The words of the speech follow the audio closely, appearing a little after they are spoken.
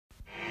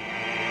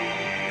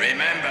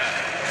Remember,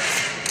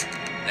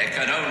 there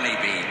can only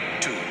be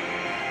two.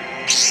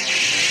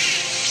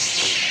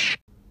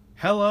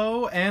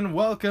 Hello and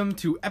welcome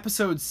to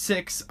episode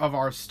 6 of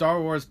our Star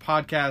Wars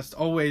podcast,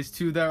 Always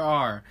Two There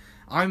Are.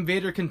 I'm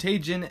Vader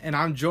Contagion and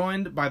I'm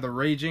joined by the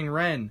Raging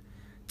Ren.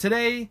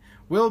 Today,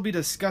 we'll be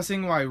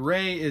discussing why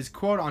Rey is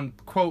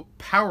quote-unquote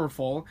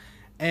powerful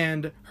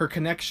and her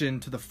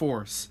connection to the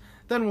Force.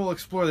 Then we'll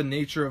explore the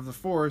nature of the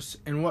Force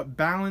and what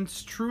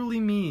balance truly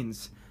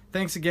means.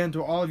 Thanks again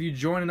to all of you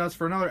joining us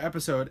for another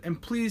episode, and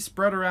please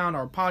spread around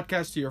our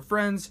podcast to your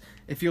friends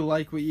if you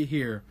like what you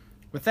hear.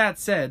 With that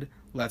said,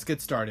 let's get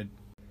started.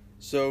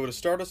 So to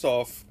start us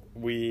off,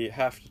 we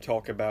have to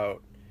talk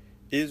about,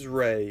 is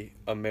Rey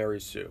a Mary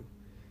Sue?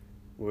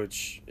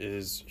 Which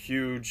is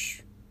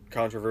huge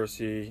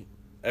controversy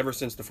ever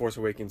since The Force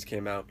Awakens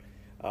came out.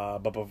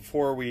 But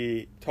before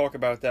we talk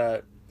about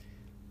that,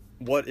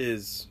 what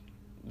is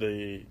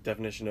the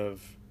definition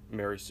of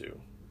Mary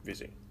Sue,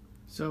 VZ?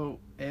 So,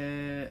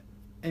 a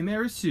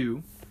Mary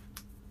Sue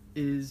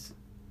is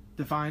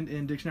defined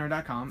in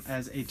dictionary.com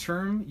as a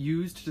term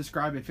used to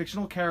describe a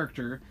fictional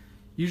character,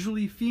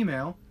 usually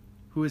female,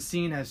 who is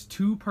seen as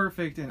too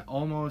perfect and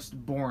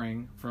almost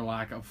boring for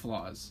lack of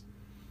flaws.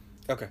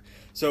 Okay,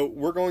 so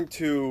we're going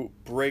to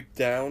break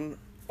down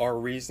our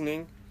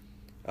reasoning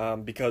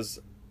because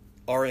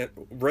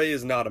Rey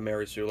is not a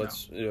Mary Sue.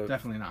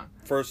 Definitely not.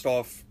 First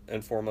off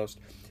and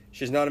foremost,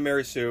 she's not a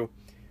Mary Sue.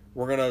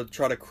 We're going to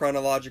try to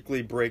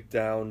chronologically break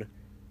down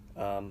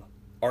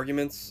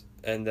arguments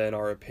and then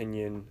our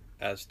opinion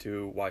as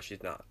to why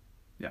she's not.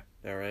 Yeah.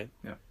 All right?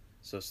 Yeah.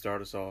 So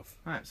start us off.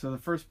 All right, so the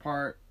first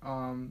part,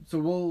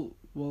 so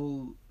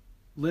we'll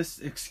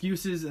list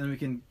excuses and we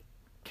can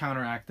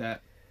counteract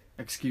that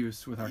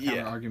excuse with our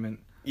counter argument.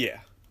 Yeah.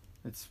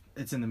 It's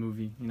in the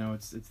movie,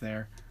 it's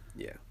there.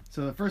 Yeah.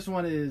 So the first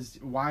one is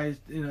why,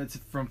 it's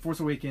from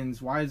Force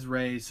Awakens, why is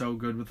Rey so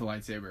good with the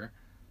lightsaber?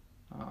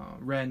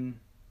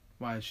 Ren,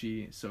 why is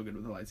she so good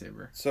with the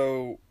lightsaber?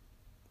 So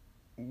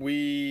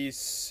we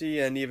see,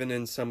 and even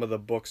in some of the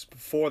books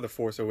before The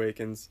Force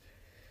Awakens,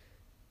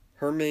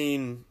 her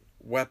main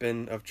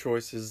weapon of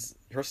choice is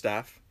her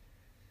staff.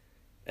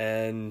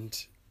 And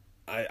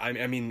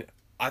I mean,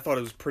 I thought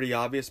it was pretty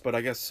obvious, but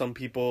I guess to some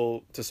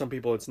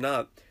people it's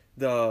not.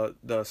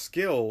 The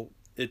skill,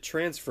 it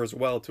transfers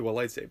well to a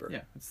lightsaber.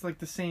 Yeah, it's like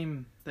the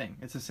same thing.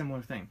 It's a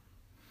similar thing.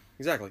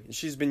 Exactly.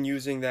 She's been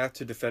using that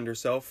to defend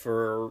herself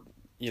for,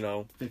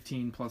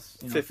 15 plus,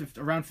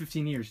 around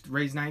 15 years.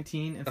 Rey's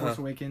 19 in Force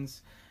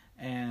Awakens,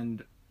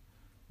 and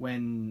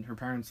when her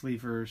parents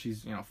leave her,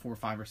 she's, 4,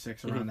 5, or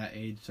 6, around that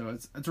age. So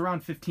it's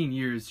around 15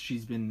 years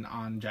she's been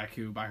on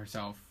Jakku by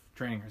herself,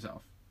 training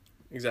herself.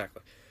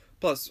 Exactly.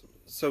 Plus,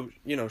 so,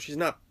 she's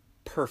not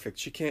perfect.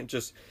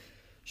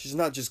 She's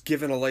not just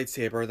given a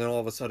lightsaber and then all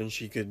of a sudden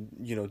she could,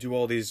 do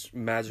all these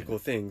magical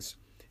things.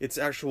 It's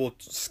actual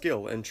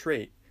skill and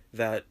trait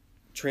that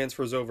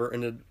transfers over,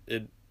 and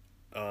it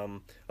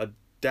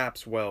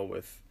adapts well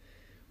with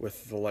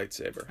the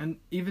lightsaber. And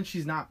even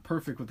she's not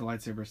perfect with the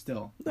lightsaber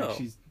still. No. Like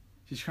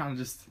she's kind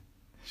of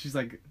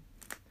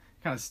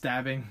kind of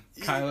stabbing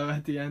Kylo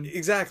at the end.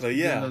 Exactly,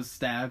 yeah. Those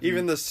stabs.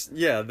 Even the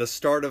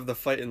start of the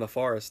fight in the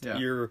forest.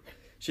 Yeah.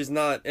 She's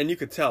not, and you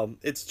could tell,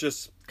 it's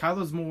just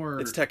Kylo's more...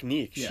 It's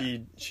technique. Yeah.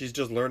 She's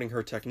just learning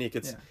her technique.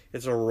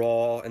 It's a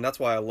raw, and that's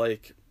why I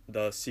like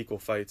the sequel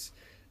fights.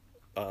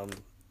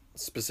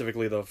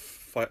 Specifically the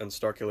fight on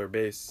Starkiller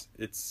Base.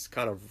 It's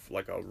kind of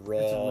like a raw...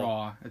 It's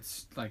raw.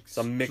 It's like it's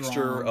a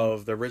mixture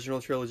of the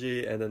original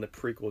trilogy and then the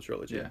prequel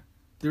trilogy.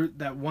 Yeah.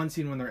 That one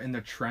scene when they're in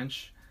the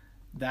trench,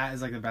 that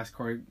is like the best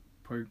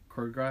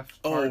choreographed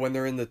Oh, part. when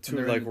they're in the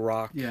two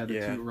rocks. Yeah,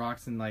 the two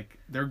rocks, and like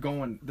they're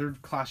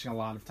clashing a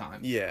lot of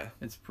times. Yeah.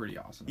 It's pretty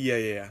awesome.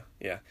 Yeah.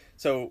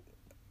 So,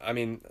 I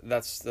mean,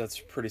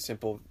 that's pretty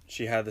simple.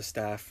 She had the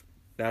staff.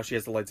 Now she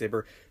has the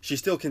lightsaber. She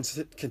still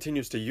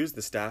continues to use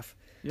the staff.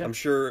 Yeah. I'm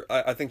sure,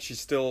 I think she's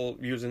still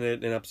using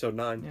it in episode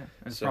 9. Yeah,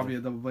 it's probably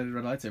a double-bladed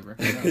red lightsaber.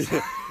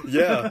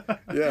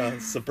 yeah.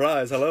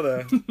 Surprise, hello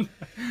there.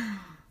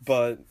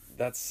 But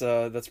that's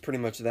pretty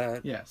much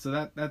that. Yeah,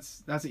 so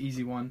that's an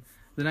easy one.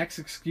 The next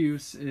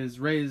excuse is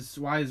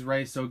why is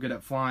Rey so good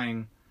at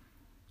flying,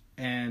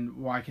 and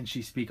why can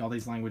she speak all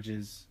these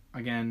languages?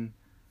 Again,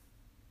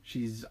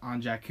 she's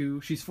on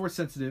Jakku. She's force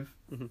sensitive,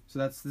 so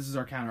this is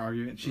our counter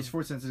argument. She's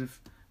force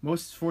sensitive.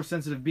 Most force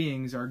sensitive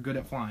beings are good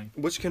at flying,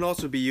 which can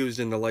also be used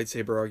in the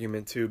lightsaber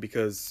argument too,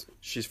 because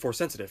she's force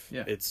sensitive.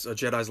 Yeah, it's a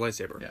Jedi's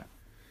lightsaber. Yeah,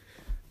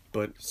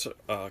 but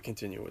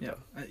continue with that.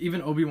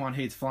 Even Obi-Wan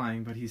hates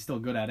flying, but he's still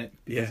good at it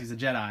because he's a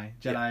Jedi.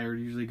 Jedi are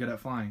usually good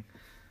at flying.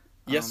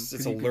 Yes,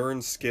 it's a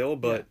learned skill,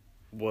 but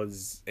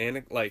was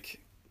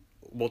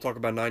we'll talk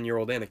about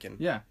 9-year-old Anakin.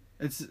 Yeah,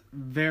 it's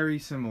very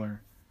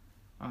similar.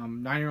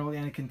 9-year-old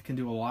Anakin can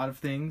do a lot of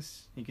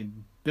things. He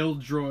can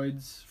build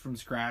droids from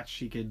scratch.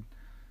 He could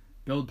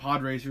build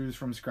pod racers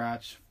from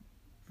scratch,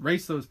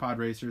 race those pod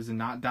racers and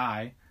not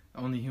die.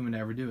 Only human to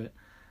ever do it.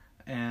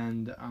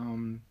 And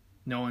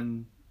no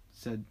one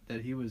said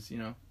that he was,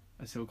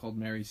 a so-called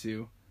Mary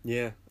Sue.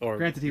 Yeah, or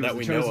Granted, he was that the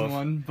we know chosen of.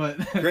 one, but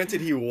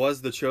Granted, he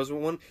was the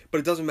chosen one, but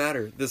it doesn't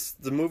matter.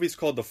 The movie's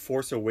called The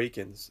Force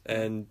Awakens,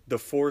 and the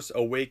Force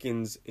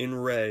awakens in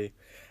Rey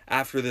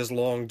after this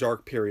long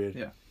dark period.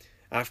 Yeah.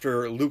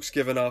 After Luke's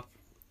given up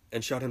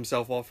and shut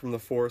himself off from the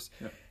Force.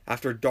 Yeah.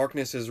 After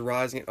darkness is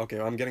rising. Okay,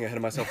 I'm getting ahead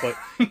of myself, but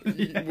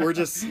Yeah. we're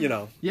just,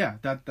 Yeah,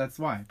 that's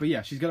why. But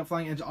yeah, she's good at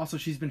flying, and also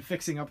she's been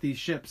fixing up these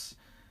ships,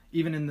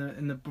 even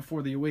in the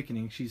before the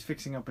Awakening. She's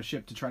fixing up a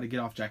ship to try to get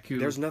off Jakku.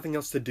 there's nothing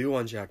else to do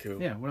on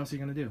Jakku. Yeah, what else are you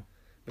gonna do?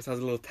 Besides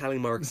the little tally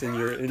marks in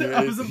your.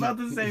 I was about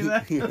to say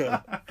that.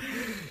 Yeah.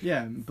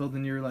 Yeah,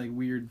 building your like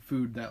weird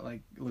food that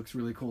like looks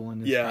really cool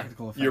and is Yeah,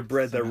 practical effects. your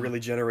bread that somehow. really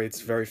generates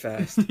very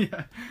fast.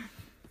 Yeah.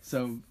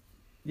 So,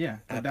 yeah,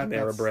 At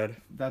Panera Bread.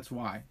 That's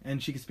why,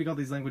 and she can speak all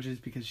these languages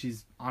because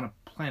she's on a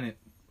planet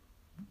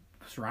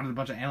surrounded with a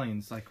bunch of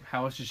aliens. Like,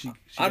 how else does she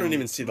I don't gonna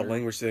even see the learn?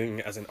 language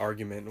thing as an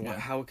argument. Yeah.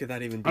 How could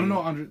that even be? I don't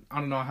know. I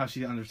don't know how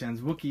she understands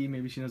Wookiee.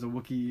 Maybe she knows a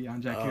Wookiee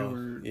on Jakku, Oh,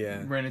 or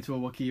yeah. ran into a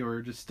Wookiee,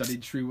 or just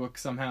studied Shriwook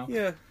somehow.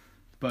 Yeah,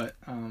 But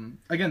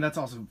again, that's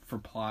also for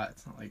plot.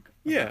 It's not like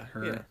yeah, about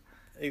her. yeah,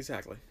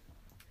 exactly.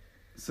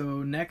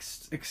 So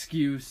next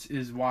excuse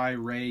is why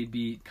Rey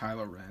beat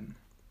Kylo Ren.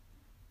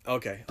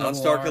 Okay, Double on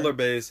Starkiller R,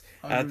 Base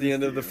at the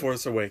end of The Steer.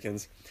 Force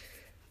Awakens.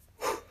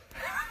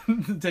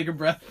 Take a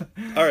breath.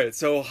 All right,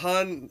 so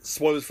Han,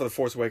 spoilers for The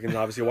Force Awakens,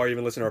 obviously. Why are you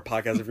even listening to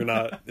our podcast if you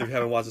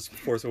haven't watched The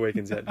Force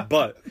Awakens yet?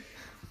 But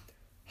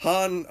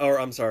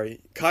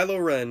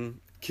Kylo Ren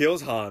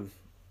kills Han.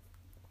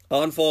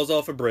 Han falls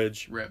off a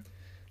bridge. Rip.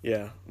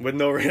 Yeah, with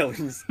no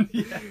railings.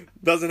 Yeah.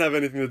 Doesn't have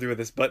anything to do with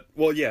this, but,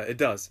 well, yeah, it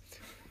does.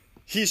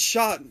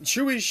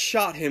 Chewie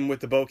shot him with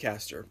the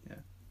bowcaster. Yeah.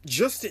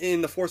 Just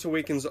in The Force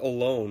Awakens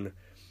alone,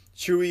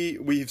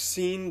 we've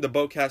seen the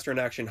bowcaster in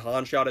action.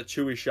 Han shot it,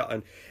 Chewie shot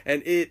it,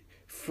 and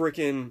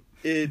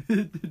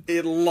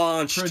it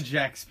launched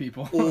Projects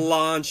people. the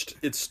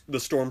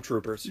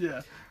stormtroopers.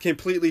 Yeah.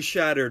 Completely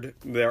shattered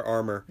their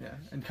armor. Yeah.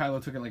 And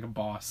Kylo took it like a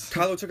boss.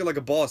 Kylo took it like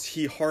a boss.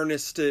 He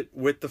harnessed it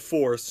with the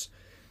Force,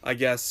 I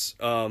guess.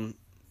 And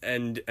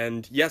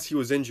yes, he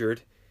was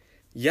injured.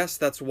 Yes,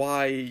 that's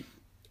why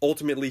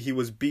ultimately he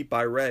was beat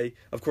by Rey.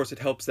 Of course, it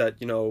helps that,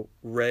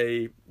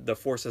 Rey, the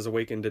Force has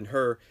awakened in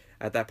her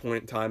at that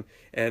point in time.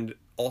 And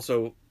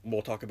also,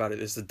 we'll talk about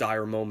it, it's a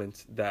dire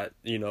moment that,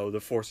 the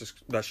Force is,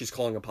 that she's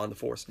calling upon the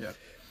Force. Yeah.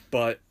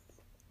 But,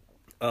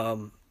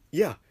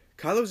 yeah,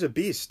 Kylo's a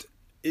beast.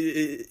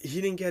 He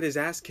didn't get his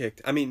ass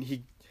kicked. I mean,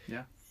 he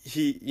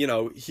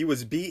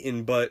was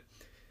beaten, but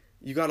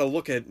you got to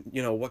look at,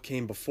 what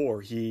came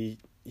before. He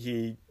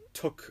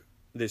took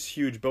this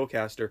huge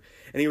bowcaster,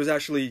 and he was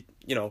actually,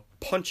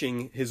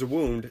 punching his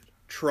wound,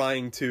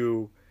 trying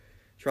to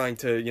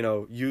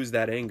use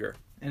that anger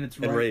And it's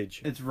and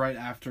rage. It's right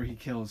after he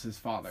kills his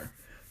father.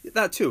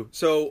 That too.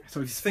 So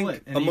he's think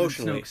split. And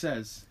emotionally. even Snoke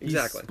says he's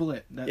Exactly.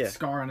 split. That Yeah.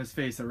 scar on his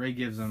face that Rey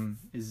gives him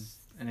is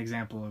an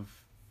example of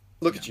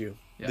Look at you.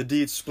 Yeah. The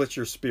deed split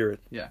your spirit.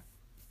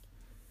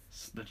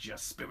 split your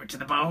spirit to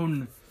the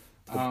bone.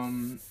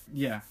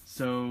 Yeah.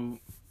 So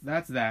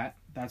that's that.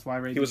 That's why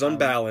Rey. He was beat Kylo.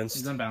 unbalanced.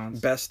 He's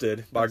unbalanced.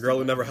 Bested by a girl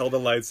who never held a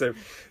lightsaber.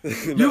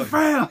 You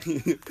failed.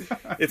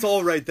 It's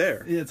all right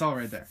there. Yeah, it's all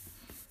right there.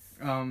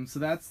 So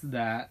that's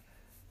that.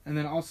 And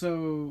then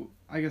also,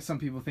 I guess some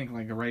people think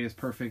like Rey is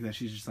perfect, that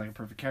she's just like a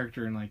perfect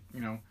character and like,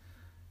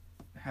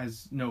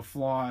 has no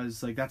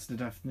flaws. Like that's the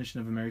definition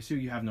of a Mary Sue.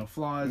 You have no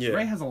flaws. Yeah.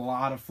 Rey has a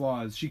lot of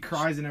flaws. She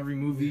cries in every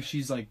movie.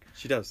 She's like,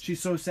 She does. she's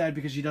so sad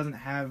because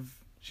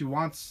she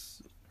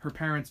wants her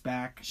parents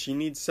back. She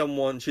needs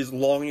someone. She's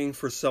longing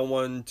for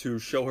someone to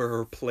show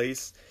her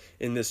place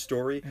in this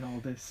story. And all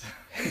this.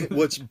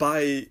 Which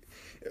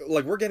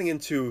we're getting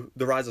into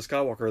The Rise of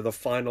Skywalker, the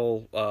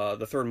final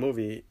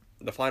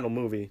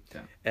movie.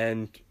 Yeah.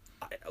 And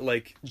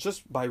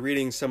just by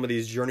reading some of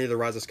these Journey of the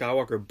Rise of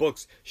Skywalker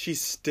books, she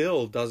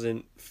still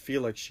doesn't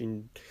feel like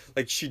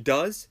she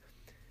does.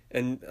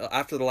 And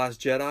after The Last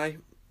Jedi,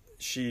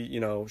 she's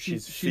she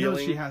feeling.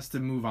 knows she has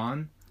to move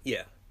on,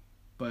 Yeah.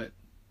 but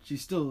she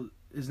still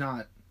is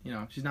not,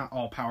 she's not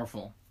all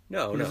powerful.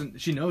 No.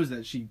 She knows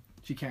that she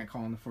can't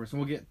call on the Force, and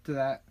we'll get to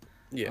that.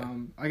 Yeah.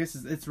 I guess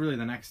it's really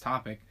the next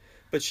topic.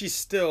 But she's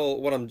still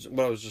what I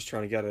was just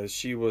trying to get at is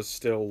she was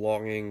still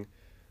longing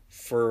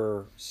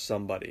for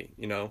somebody,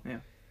 Yeah.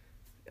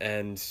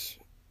 And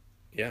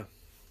yeah.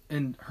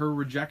 And her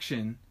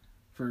rejection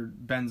for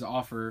Ben's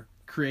offer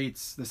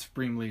creates the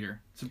Supreme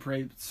Leader.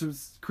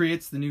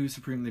 Creates the new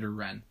Supreme Leader,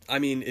 Ren. I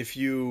mean, if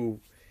you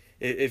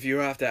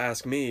have to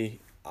ask me,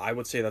 I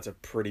would say that's a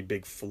pretty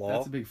big flaw.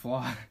 That's a big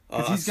flaw.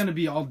 Because he's going to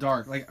be all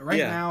dark. Like,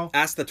 now...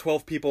 Ask the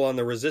 12 people on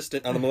the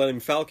Millennium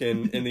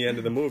Falcon in the end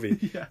of the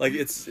movie. Yeah. Like,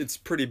 it's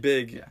pretty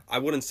big. Yeah. I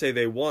wouldn't say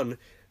they won.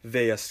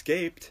 They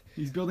escaped.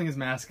 He's building his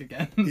mask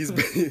again.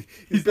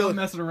 He's not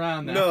messing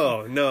around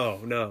now.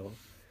 No.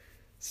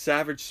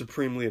 Savage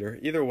Supreme Leader.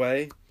 Either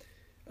way,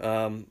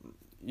 her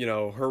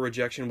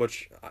rejection,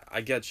 which I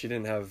get she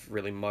didn't have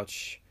really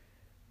much.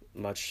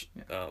 She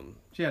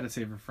had to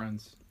save her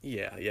friends.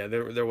 Yeah.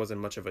 There wasn't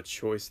much of a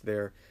choice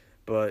there,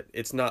 but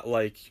it's not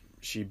like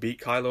she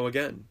beat Kylo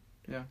again.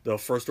 Yeah. The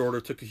First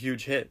Order took a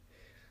huge hit.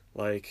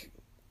 Like,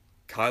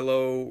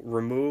 Kylo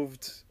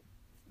removed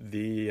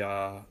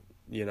the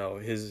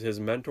his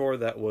mentor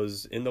that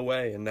was in the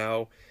way, and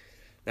now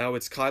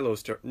it's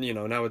Kylo's turn.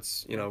 Now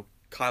it's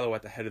Kylo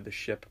at the head of the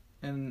ship.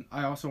 And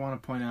I also want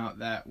to point out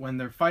that when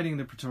they're fighting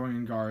the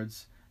Praetorian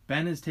Guards,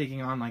 Ben is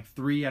taking on like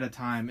 3 at a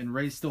time, and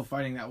Rey's still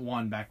fighting that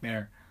one back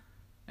there,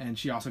 and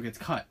she also gets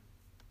cut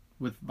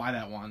by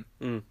that one,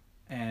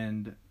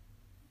 and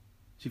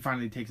she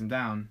finally takes him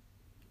down.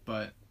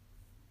 But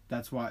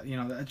that's why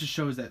that just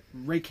shows that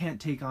Rey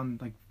can't take on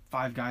like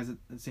 5 guys at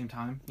the same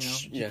time.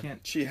 She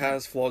can't. She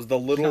has flaws. The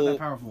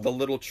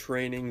little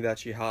training that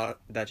she had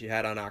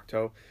on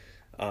Ahch-To,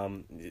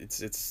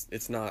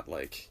 it's not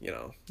like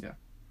Yeah.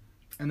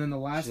 And then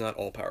she's not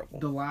all powerful.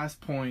 The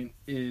last point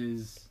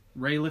is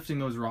Rey lifting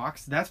those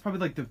rocks. That's probably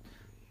like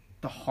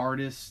the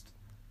hardest.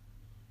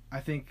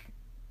 I think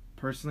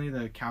personally,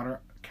 the counter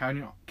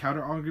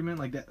argument,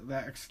 like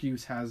that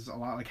excuse has a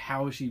lot. Like,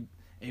 how is she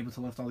able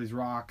to lift all these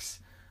rocks?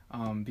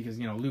 Because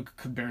Luke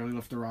could barely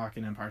lift a rock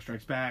in Empire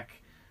Strikes Back,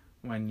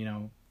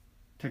 when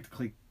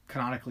technically,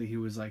 canonically, he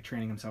was like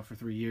training himself for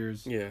 3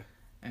 years. Yeah.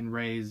 And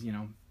Rey's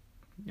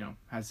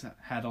has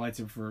had a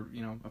lightsaber for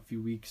a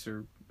few weeks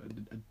or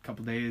a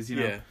couple days.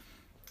 Yeah.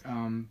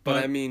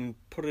 But I mean,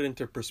 put it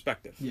into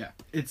perspective. Yeah,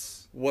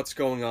 it's what's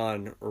going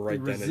on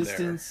right then and there.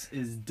 Resistance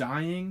is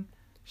dying.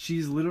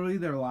 She's literally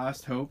their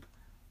last hope,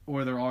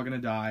 or they're all gonna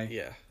die.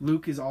 Yeah.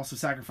 Luke is also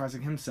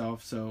sacrificing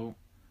himself, so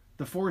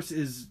the Force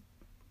is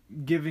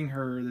giving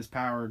her this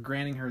power,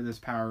 granting her this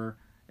power.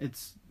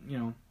 It's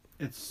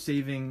it's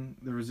saving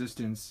the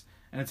Resistance,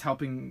 and it's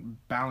helping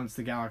balance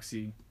the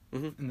galaxy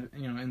in the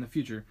in the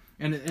future.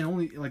 And it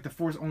only the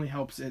Force only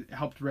helps. It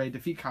helped Rey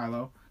defeat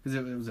Kylo because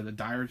it was at a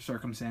dire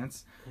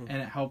circumstance,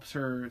 and it helps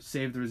her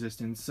save the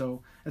Resistance.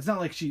 So it's not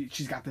like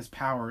she's got this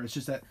power. It's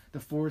just that the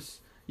Force,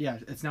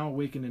 it's now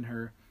awakened in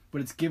her, but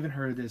it's given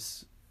her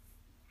this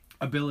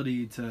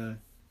ability to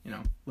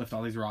lift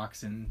all these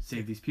rocks and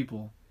save these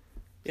people.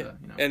 Yeah,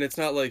 so, and it's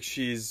not like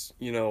she's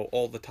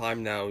all the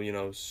time now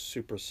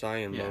Super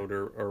Saiyan mode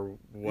or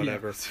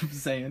whatever. Yeah, Super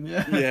Saiyan,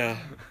 yeah. Yeah,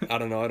 I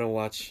don't know. I don't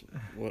watch.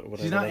 Whatever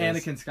she's not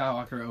Anakin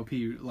Skywalker OP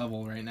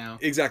level right now.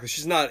 Exactly,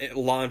 she's not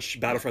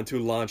Battlefront 2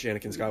 launch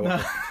Anakin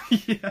Skywalker.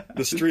 Yeah.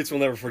 The streets will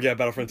never forget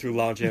Battlefront 2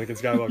 launch Anakin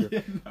Skywalker.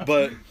 Yeah, no.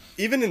 But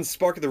even in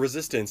Spark of the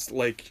Resistance,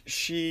 like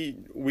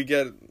we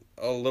get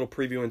a little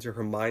preview into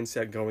her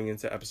mindset going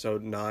into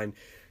Episode 9.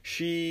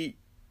 She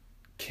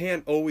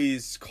can't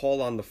always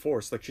call on the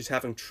Force. Like, she's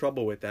having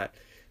trouble with that.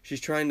 She's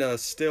trying to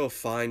still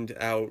find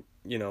out,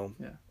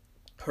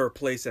 her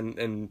place,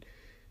 and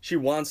she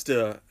wants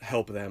to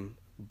help them,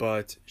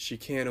 but she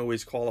can't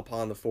always call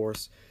upon the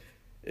Force,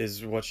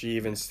 is what she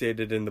even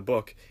stated in the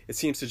book. It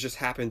seems to just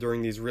happen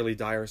during these really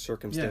dire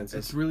circumstances. Yeah,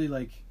 it's really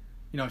like,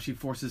 she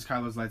forces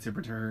Kylo's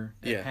lightsaber to her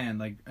hand,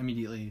 like,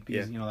 immediately,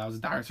 because, that was a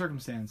dire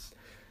circumstance.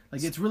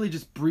 Like, it's really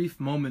just brief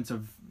moments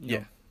of,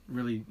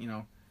 really,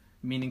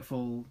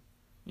 meaningful,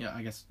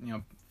 I guess,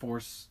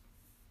 Force,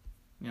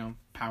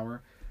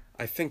 power.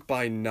 I think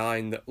by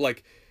 9,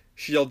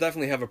 she'll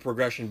definitely have a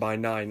progression by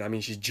 9. I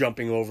mean, she's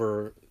jumping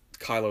over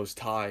Kylo's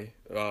TIE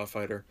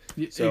fighter.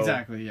 So,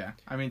 exactly, yeah.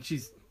 I mean,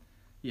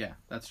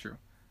 that's true.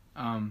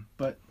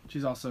 But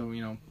she's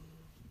also,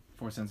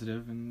 Force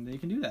sensitive, and they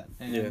can do that.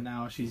 And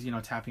now she's,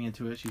 tapping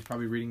into it. She's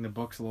probably reading the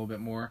books a little bit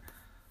more.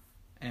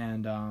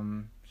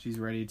 And she's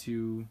ready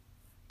to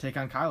take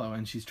on Kylo,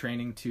 and she's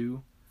training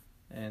too.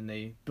 And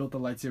they built the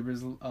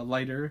lightsabers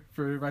lighter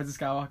for Rise of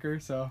Skywalker,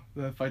 so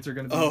the fights are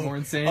going to be more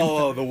insane.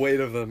 Oh, the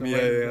weight of them.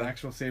 The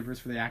actual sabers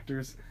for the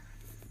actors.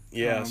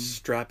 Yeah,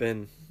 strap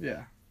in.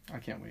 Yeah, I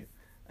can't wait.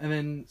 And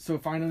then, so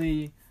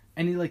finally,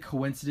 any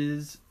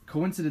coincidences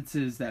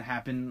that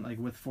happen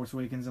with Force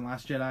Awakens and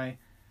Last Jedi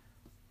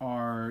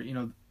are,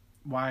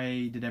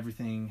 why did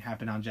everything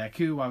happen on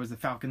Jakku? Why was the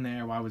Falcon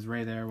there? Why was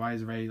Rey there? Why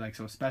is Rey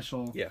so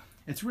special? Yeah.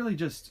 It's really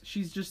just,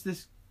 she's just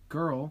this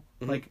girl.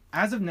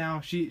 As of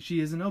now, she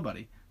is a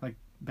nobody, like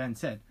Ben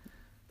said.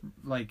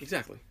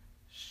 Exactly.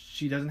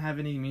 She doesn't have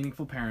any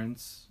meaningful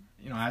parents,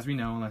 as we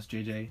know, unless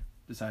JJ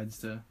decides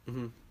to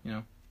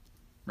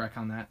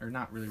retcon that, or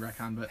not really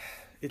retcon, but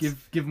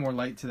give more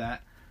light to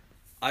that.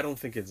 I don't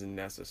think it's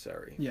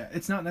necessary. Yeah,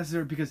 it's not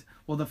necessary because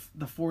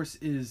the Force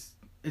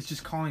it's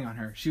just calling on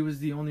her. She was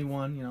the only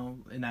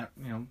one in that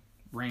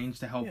range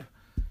to help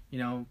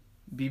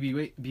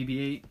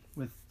BB-8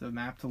 with the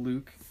map to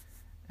Luke,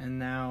 and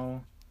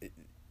now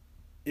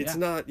it's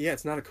not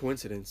a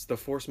coincidence. The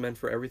Force meant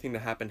for everything to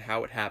happen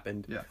how it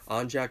happened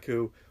on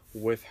Jakku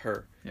with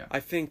her. Yeah. I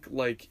think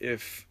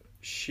if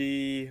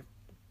she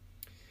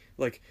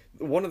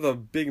one of the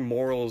big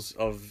morals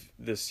of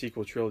this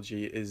sequel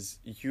trilogy is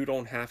you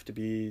don't have to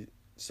be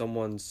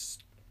someone's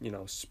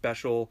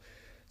special,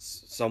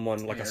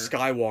 someone like a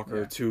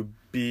Skywalker to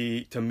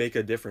make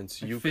a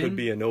difference. You Finn, could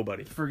be a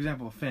nobody. For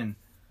example, Finn,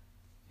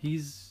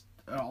 he's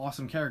an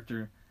awesome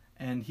character,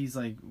 and he's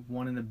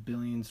one in a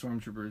billion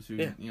stormtroopers who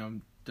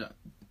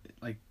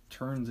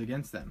turns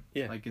against them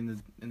in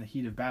the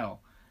heat of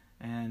battle,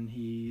 and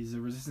he's a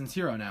Resistance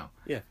hero now.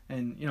 Yeah.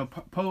 And you know,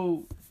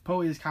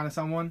 Poe is kind of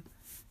someone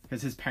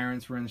because his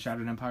parents were in the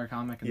Shattered Empire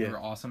comic and Yeah. they were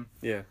awesome.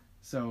 Yeah.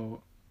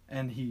 So,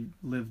 and he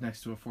lived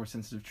next to a Force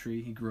sensitive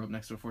tree. He grew up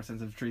next to a Force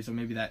sensitive tree, so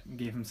maybe that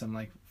gave him some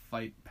like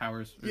flight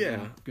powers. Or, Yeah. you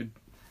know, good.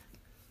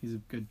 He's a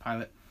good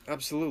pilot.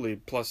 Absolutely.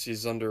 Plus,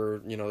 he's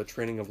under, you know, the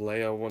training of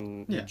Leia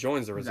when he Yeah,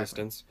 joins the exactly.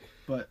 Resistance.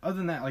 But other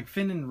than that, like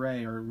Finn and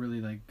Rey are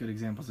really like good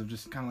examples of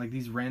just kind of like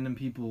these random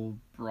people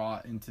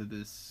brought into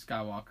this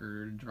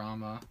Skywalker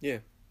drama. Yeah.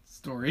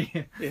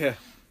 Story, Yeah.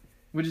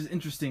 which is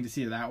interesting to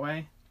see it that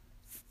way.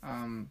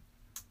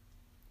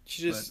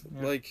 She just,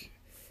 But, yeah. like,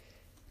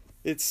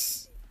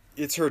 it's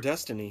her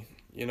destiny,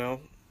 you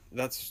know?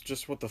 That's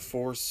just what the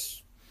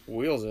Force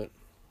wheels it.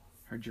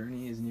 Her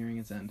journey is nearing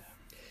its end.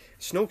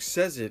 Snoke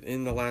says it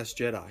in The Last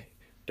Jedi.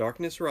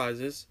 Darkness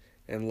rises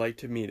and light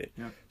to meet it.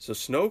 Yeah. So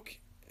Snoke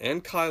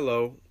and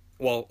Kylo,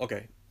 well,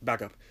 okay,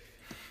 back up.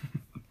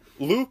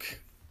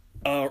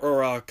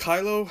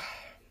 Kylo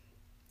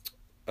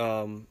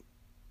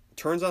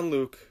turns on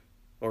Luke,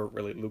 or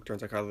really Luke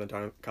turns on Kylo,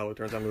 then Kylo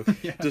turns on Luke,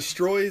 Yeah.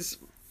 destroys,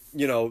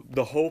 you know,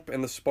 the hope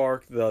and the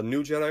spark, the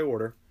new Jedi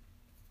Order.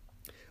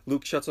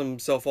 Luke shuts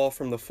himself off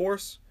from the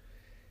Force,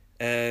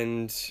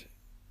 and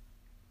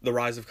the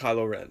rise of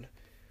Kylo Ren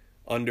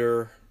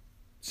under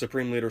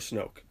Supreme Leader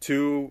Snoke.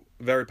 Two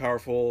very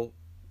powerful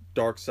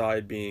dark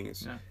side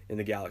beings Yeah. in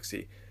the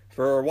galaxy.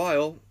 For a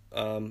while,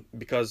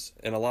 because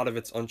in a lot of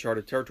it's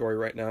uncharted territory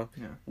right now,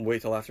 Yeah.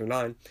 wait till after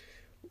 9,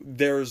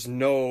 there's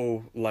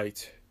no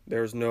light,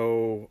 there's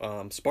no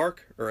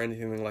spark or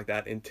anything like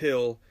that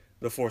until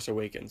The Force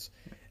Awakens.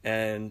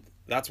 And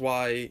that's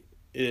why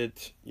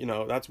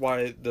that's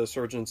why the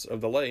Surgeons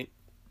of the Light,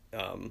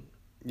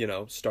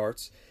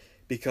 starts,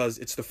 because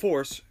it's the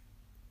Force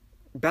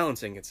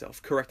balancing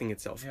itself, correcting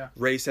itself. Yeah.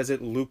 Rey says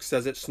it, Luke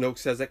says it, Snoke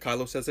says it,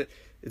 Kylo says it.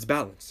 It's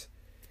balance.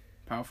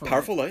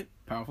 Powerful Light,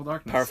 powerful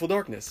darkness. powerful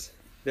darkness.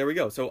 There we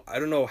go. So I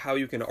don't know how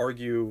you can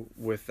argue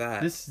with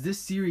that. This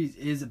series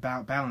is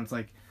about balance.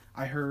 Like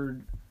I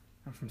heard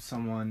from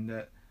someone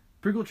that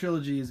prequel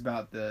trilogy is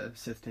about the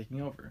Sith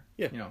taking over.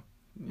 Yeah.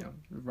 You know,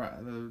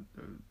 the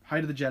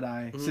height of the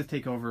Jedi, Sith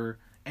take over,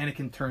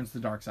 Anakin turns to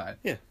the dark side.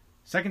 Yeah.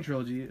 Second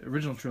trilogy,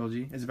 original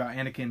trilogy, is about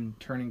Anakin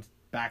turning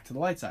back to the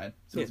light side.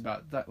 So Yeah. it's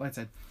about that light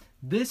side.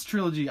 This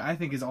trilogy, I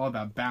think, is all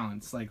about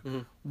balance. Like,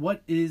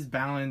 what is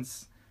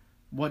balance?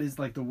 What is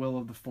like the will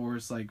of the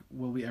Force? Like,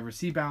 will we ever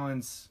see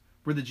balance?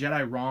 Were the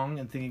Jedi wrong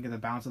in thinking that the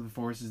balance of the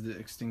Force is the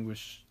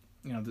extinguishing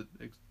Yeah.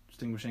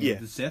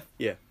 of the Sith?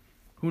 Yeah.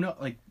 Who knows?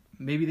 Like,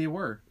 maybe they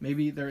were.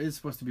 Maybe there is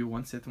supposed to be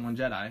one Sith and one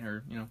Jedi,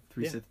 or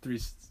three Yeah. Sith, three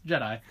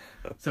Jedi.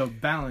 So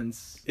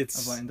balance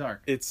of light and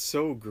dark. It's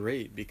so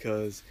great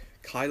because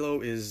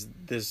Kylo is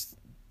this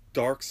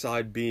dark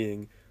side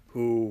being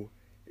who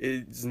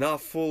is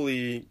not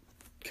fully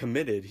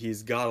committed.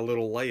 He's got a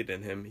little light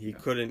in him. He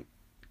couldn't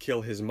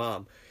kill his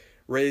mom.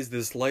 Rey's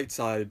this light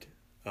side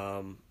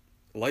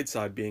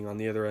being on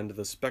the other end of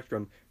the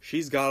spectrum.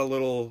 She's got a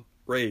little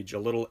rage, a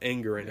little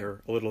anger in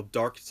her, a little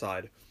dark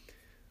side,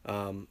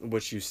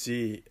 which you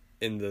see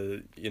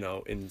in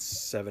in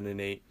 7 and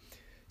 8.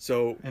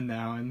 So And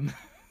now in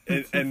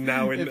and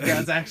now in if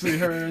that's actually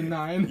her in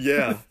 9.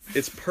 yeah,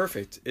 it's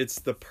perfect. It's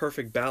the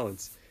perfect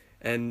balance.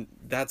 And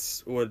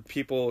that's what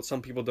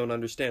some people don't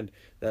understand,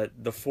 that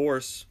the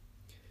Force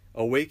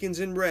awakens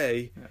in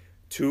Rey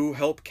to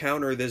help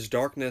counter this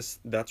darkness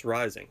that's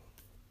rising.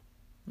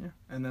 Yeah,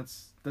 and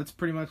that's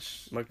pretty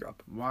much Mic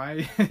drop.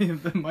 why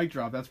the mic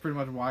drop. That's pretty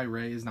much why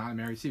Rey is not a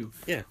Mary Sue.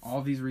 Yeah.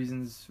 All these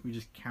reasons we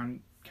just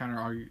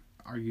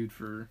argued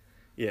for.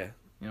 Yeah.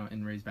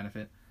 In Rey's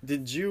benefit.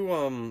 Did you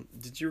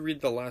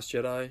read the Last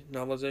Jedi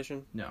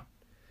novelization? No.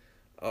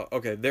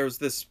 Okay, there's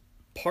this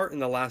part in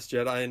the Last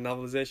Jedi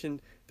novelization.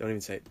 Don't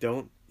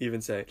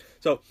even say it.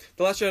 So,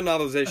 the Last Jedi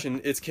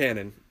novelization, it's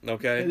canon,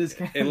 okay? It is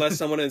canon. Unless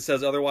someone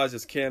says otherwise,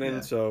 it's canon,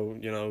 Yeah. so,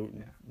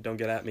 don't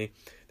get at me.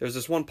 There's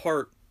this one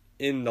part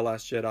in the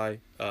Last Jedi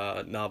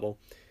novel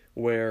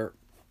where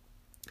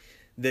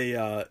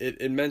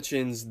it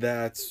mentions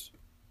that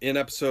in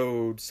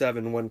episode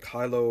 7, when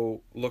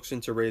Kylo looks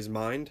into Rey's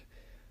mind,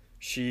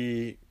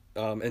 she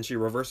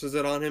reverses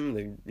it on him.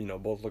 They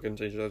both look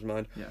into each other's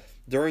mind. Yeah.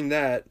 During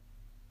that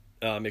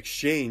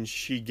exchange,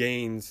 she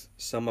gains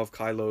some of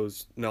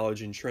Kylo's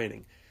knowledge and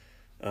training.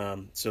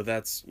 So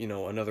that's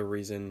another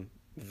reason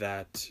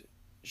that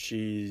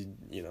she's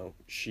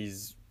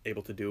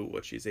able to do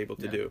what she's able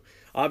to do.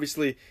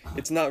 Obviously,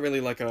 it's not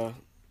really like a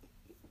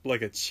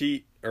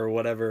cheat or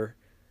whatever.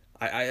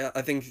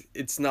 I think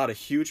it's not a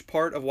huge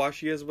part of why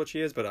she is what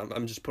she is, but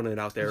I'm just putting it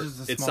out there. It's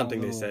just a It's small something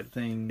they little said.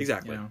 thing,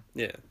 Exactly.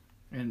 Yeah.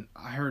 And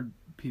I heard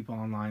people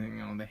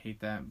online, they hate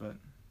that, but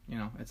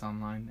it's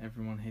online.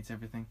 Everyone hates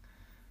everything.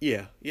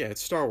 Yeah.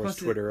 It's Star Wars Plus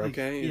Twitter,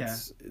 okay? Yeah.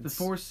 The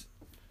Force.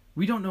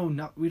 We don't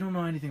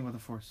know anything about the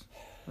Force.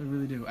 We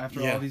really do.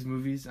 After all these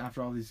movies,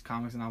 after all these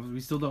comics and novels,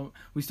 we still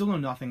know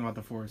nothing about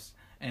the Force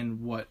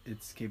and what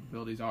its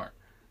capabilities are.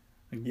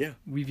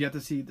 We've yet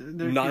to see.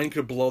 9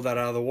 could blow that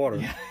out of the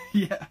water.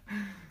 Yeah.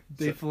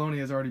 Dave Filoni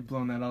has already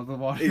blown that out of the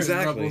water.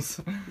 Exactly. In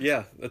Rebels.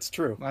 Yeah, that's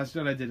true. Last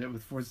Jedi did it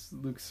with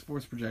Luke's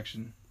Force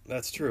projection.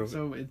 That's true.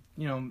 So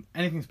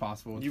anything's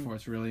possible with the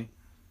Force, really.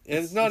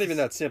 And it's not even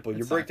that simple.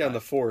 You break down sci-fi.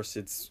 the Force,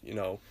 it's,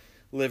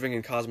 living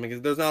and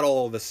cosmic. There's not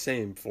all the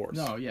same Force.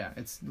 No, yeah,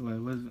 it's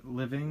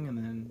living and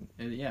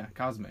then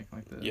cosmic,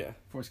 like the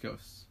Force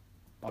ghosts,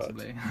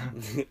 possibly.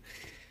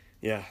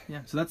 Yeah.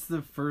 Yeah. So that's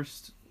the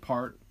first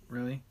part,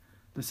 really.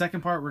 The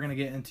second part, we're gonna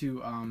get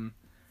into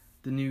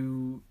the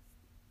new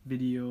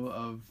video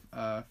of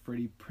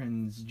Freddie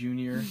Prinze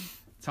Jr.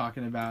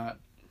 talking about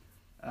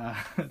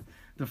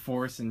the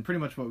Force and pretty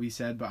much what we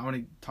said, but I want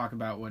to talk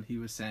about what he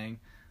was saying.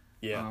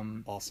 Yeah,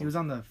 awesome. He was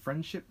on the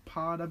Friendship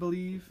Pod, I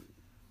believe.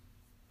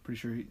 Pretty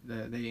sure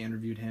they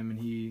interviewed him, and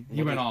he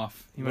went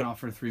off. He went off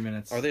for 3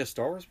 minutes. Are they a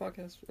Star Wars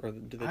podcast, or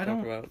do they talk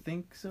about? I don't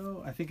think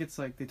so. I think it's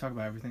like they talk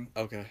about everything.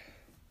 Okay.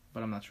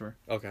 But I'm not sure.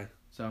 Okay.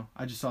 So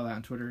I just saw that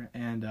on Twitter,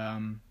 and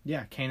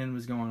Kanan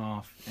was going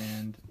off,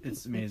 and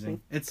it's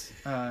amazing. It's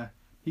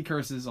he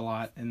curses a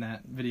lot in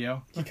that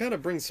video. He kind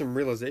of brings some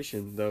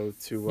realization though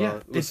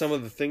to with some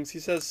of the things he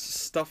says,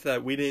 stuff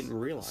that we didn't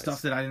realize.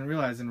 Stuff that I didn't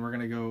realize, and we're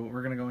gonna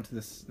go into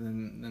this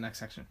in the next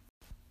section.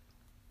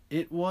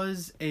 It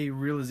was a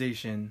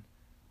realization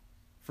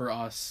for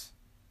us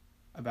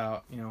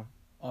about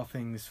all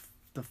things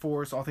the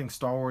Force, all things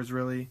Star Wars,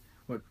 really.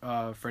 What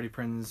Freddie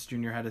Prinze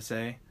Jr. had to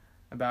say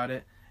about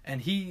it,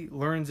 and he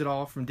learns it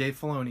all from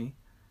Dave Filoni,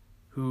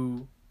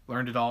 who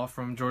learned it all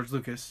from George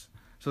Lucas.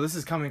 So this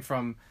is coming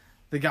from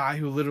the guy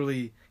who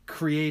literally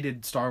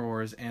created Star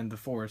Wars and the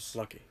Force.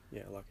 Lucky.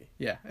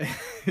 Yeah.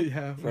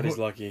 Yeah. Freddie's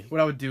lucky.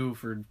 What I would do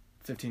for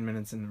 15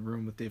 minutes in a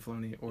room with Dave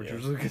Filoni or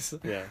George Lucas.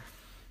 Yeah.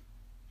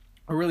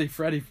 Or really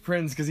Freddie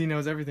Prinze, because he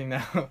knows everything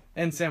now.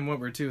 And Sam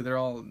Witwer too. They're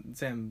all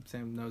Sam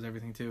knows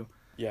everything too.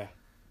 Yeah.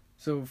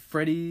 So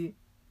Freddie,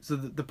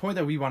 the point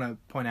that we want to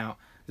point out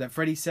is that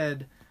Freddie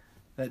said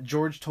that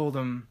George told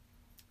him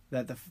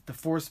that the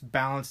Force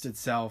balanced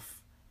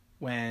itself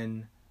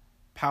when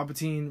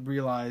Palpatine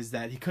realized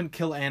that he couldn't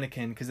kill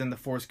Anakin, because then the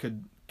Force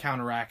could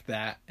counteract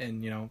that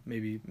and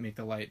maybe make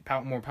the light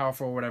more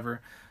powerful or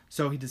whatever.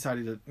 So he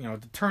decided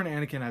to turn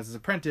Anakin as his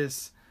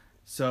apprentice.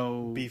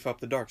 So beef up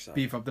the dark side.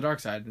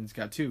 And it's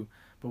got two.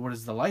 But what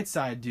does the light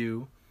side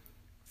do?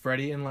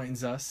 Freddie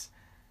enlightens us.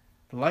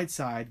 The light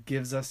side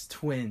gives us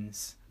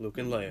twins. Luke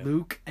and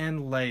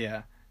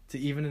Leia. To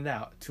even it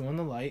out. 2 on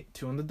the light,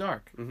 2 on the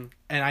dark. Mm-hmm.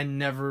 And I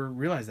never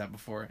realized that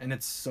before. And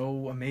it's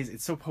so amazing.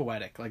 It's so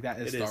poetic. Like, that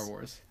is Star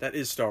Wars. That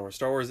is Star Wars.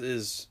 Star Wars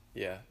is,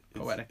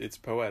 poetic. It's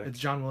poetic. It's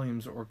John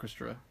Williams'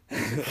 orchestra.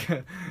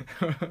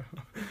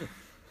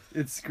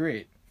 It's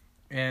great.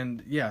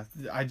 And,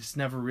 I just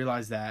never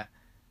realized that.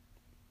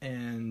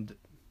 And...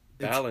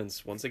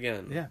 balance, once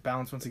again. Yeah,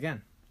 balance once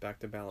again. Back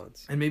to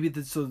balance. And maybe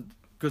so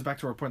goes back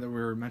to our point that we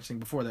were mentioning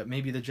before, that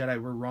maybe the Jedi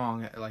were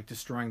wrong at, like,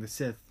 destroying the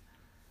Sith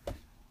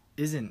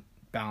isn't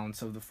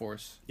balance of the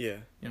Force. Yeah.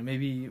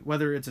 Maybe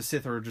whether it's a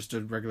Sith or just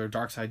a regular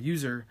dark side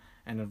user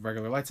and a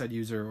regular light side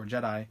user or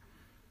Jedi,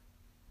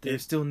 there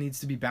still needs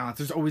to be balance.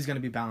 There's always going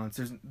to be balance.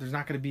 There's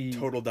not going to be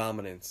total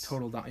dominance.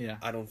 Yeah.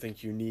 I don't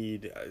think you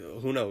need.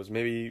 Who knows?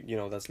 Maybe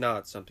that's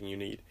not something you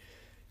need.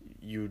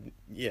 You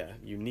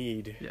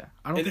need. Yeah.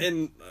 I don't.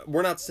 And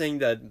we're not saying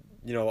that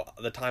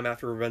the time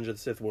after Revenge of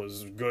the Sith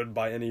was good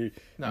by any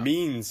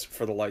means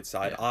for the light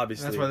side. Yeah.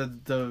 Obviously, and that's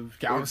why the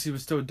galaxy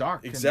was so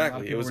dark.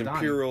 Exactly, it was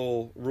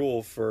imperial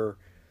rule for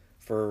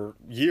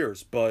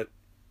years, but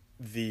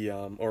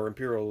or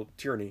imperial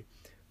tyranny,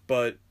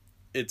 but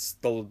it's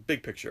the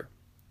big picture.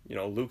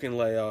 Luke and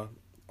Leia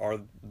are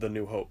the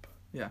new hope.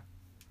 Yeah.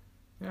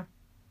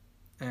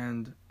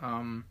 And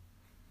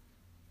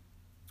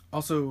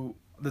also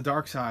the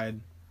dark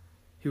side.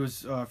 He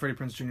was Freddie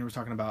Prinze Jr. was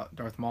talking about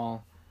Darth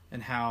Maul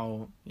and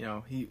how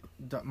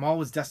Maul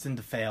was destined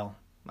to fail,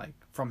 like,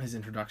 from his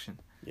introduction.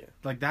 Yeah.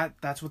 Like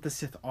that's what the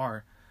Sith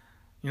are.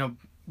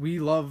 We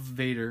love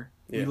Vader.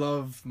 Yeah. We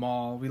love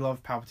Maul. We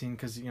love Palpatine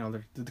because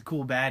they're the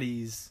cool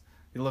baddies.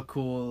 They look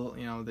cool.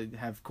 They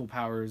have cool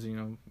powers.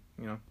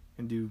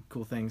 Can do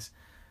cool things.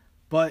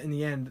 But in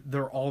the end,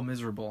 they're all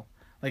miserable.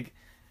 Like,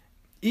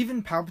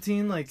 even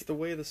Palpatine, like, it's the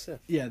way of the Sith.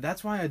 Yeah,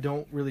 that's why I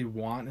don't really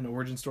want an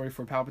origin story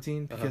for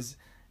Palpatine, because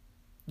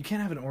you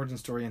can't have an origin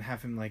story and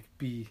have him like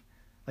be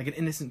like an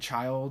innocent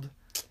child,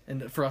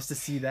 and for us to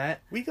see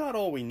that. We got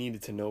all we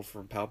needed to know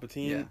from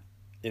Palpatine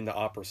in the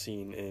opera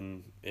scene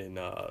in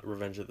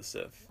Revenge of the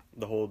Sith.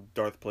 The whole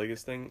Darth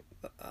Plagueis thing.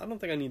 I don't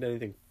think I need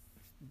anything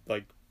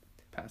like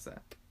past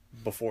that.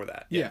 Before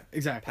that. Yeah,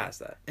 exactly. Past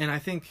that. And I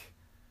think,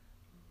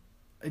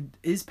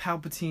 is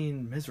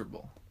Palpatine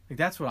miserable? Like,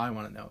 that's what I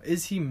want to know.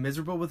 Is he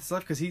miserable with his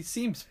life? Because he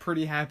seems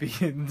pretty happy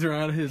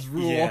throughout his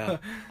rule. Yeah,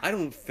 I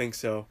don't think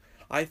so.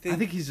 I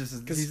think he's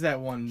just he's that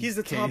one. He's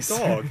the case. top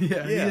dog.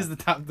 Yeah, he is the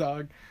top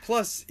dog.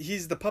 Plus,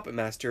 he's the puppet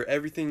master.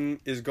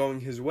 Everything is going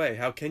his way.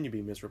 How can you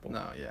be miserable?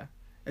 No, yeah.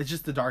 It's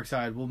just the dark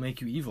side will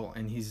make you evil,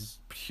 and he's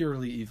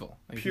purely evil.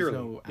 Like, there's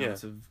no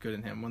ounce of good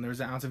in him. When there's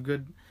an ounce of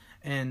good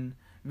in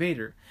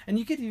Vader, and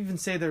you could even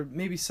say there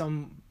may be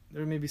some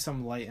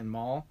light in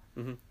Maul.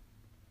 Mm-hmm.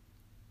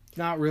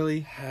 Not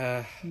really.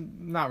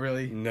 Not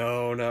really.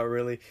 No, not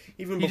really.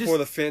 Even He before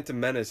just- the Phantom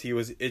Menace, he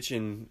was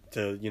itching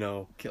to,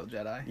 Kill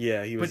Jedi.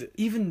 yeah, he was, But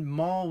even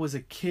Maul was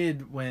a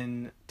kid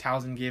when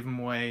Talzin gave him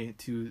away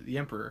to the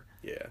Emperor.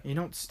 yeah. You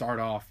don't start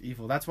off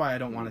evil. That's why I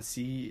don't want to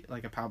see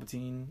like a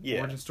Palpatine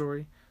origin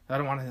story. I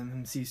don't want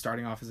him to see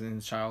starting off as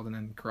a child and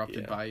then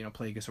corrupted by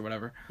Plagueis or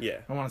whatever. Yeah.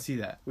 I don't want to see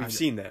that. We've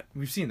seen that.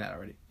 We've seen that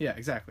already. Yeah,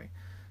 exactly.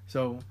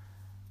 So,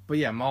 but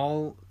yeah,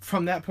 Maul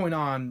from that point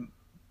on,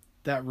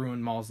 that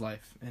ruined Maul's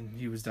life, and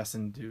he was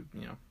destined to,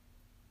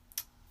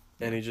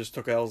 And he just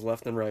took L's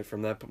left and right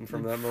from that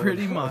moment.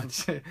 pretty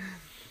much,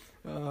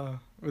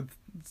 with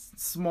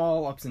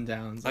small ups and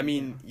downs. I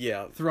mean,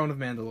 yeah. Throne of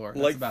Mandalore.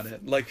 That's about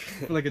it. Like,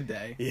 For like a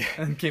day. yeah.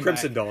 And came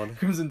Crimson back. Dawn.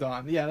 Crimson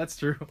Dawn. Yeah, that's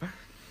true.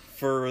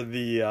 For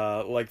the,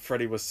 like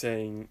Freddie was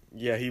saying,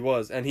 yeah, he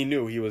was, and he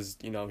knew he was,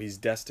 he's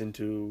destined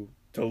to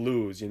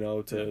lose,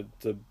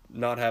 to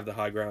not have the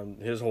high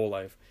ground his whole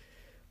life.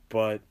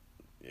 But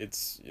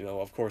it's,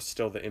 of course,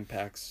 still the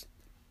impacts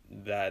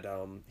that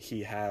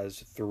he has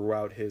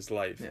throughout his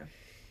life. Yeah.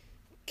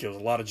 Kills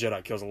a lot of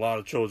Jedi, kills a lot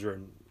of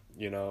children,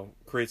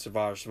 creates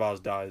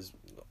Savage dies,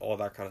 all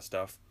that kind of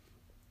stuff.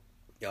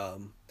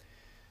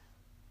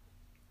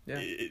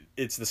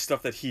 It's the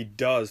stuff that he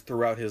does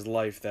throughout his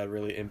life that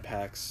really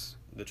impacts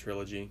the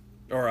trilogy,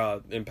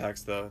 or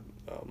impacts the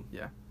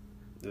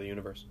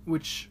universe.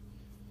 Which,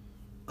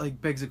 like,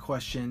 begs a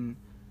question: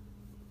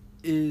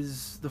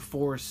 is the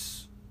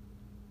Force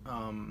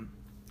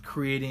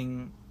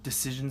creating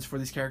decisions for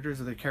these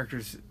characters, or the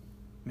characters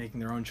making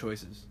their own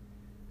choices?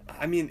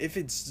 I mean, if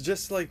it's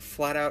just like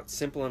flat out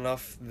simple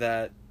enough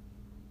that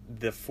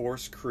the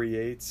Force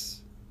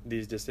creates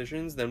these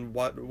decisions, then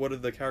what are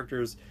the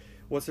characters?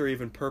 What's their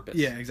even purpose?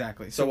 Yeah,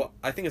 exactly. So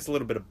I think it's a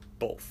little bit of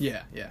both.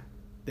 Yeah.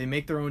 They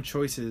make their own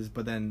choices,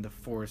 but then the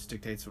Force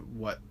dictates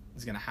what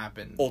is going to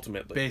happen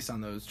Ultimately, based on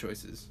those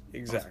choices.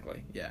 Exactly.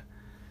 Ultimately. Yeah.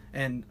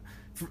 And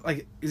for,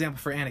 like, example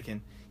for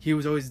Anakin, he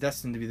was always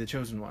destined to be the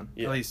chosen one.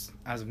 Yeah. At least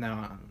as of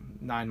now.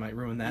 9 might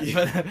ruin that,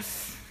 Yeah. but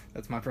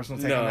that's my personal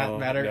take on that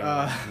matter.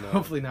 No.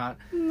 Hopefully not.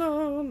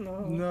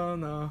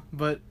 No.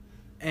 But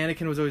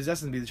Anakin was always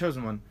destined to be the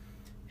chosen one.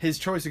 His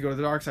choice to go to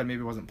the dark side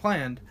maybe wasn't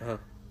planned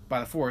by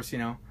the Force,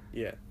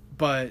 Yeah.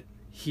 but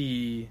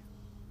he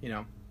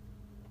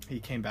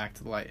came back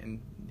to the light,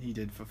 and he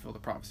did fulfill the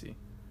prophecy.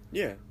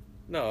 Yeah.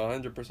 No,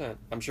 100%.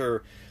 I'm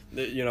sure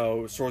that,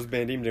 Source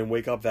Bandim didn't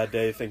wake up that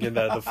day thinking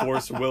that the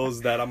Force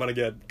wills that I'm going to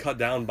get cut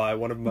down by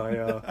one of my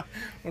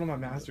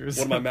masters.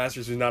 One of my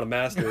masters who's not a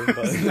master.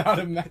 But He's not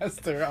a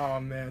master.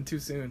 Oh, man, too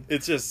soon.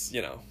 It's just,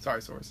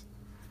 Sorry, Source.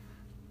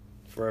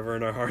 forever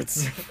in our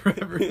hearts.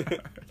 Forever in our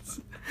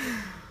hearts.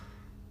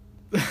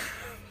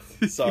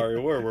 Sorry,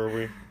 where were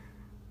we?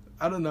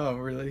 I don't know,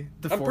 really.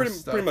 The I'm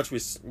Force pretty much we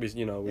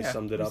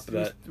summed it up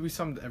that we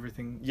summed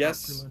everything up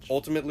yes, pretty much.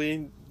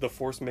 ultimately the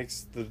Force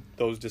makes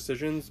those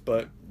decisions,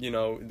 but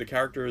the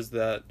characters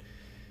that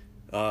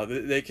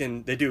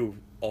they do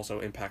also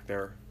impact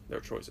their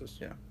choices.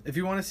 Yeah. If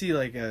you want to see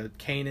like a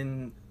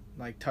Kanan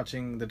like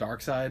touching the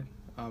dark side,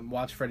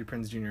 watch Freddie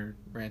Prinze Jr.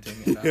 ranting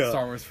about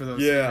Star Wars for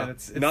those 3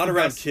 minutes. It's not the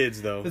around best.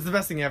 kids though. It's the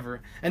best thing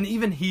ever. And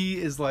even he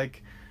is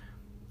like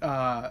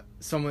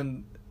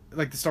someone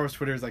like the Star Wars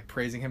Twitter is like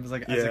praising him as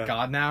like as a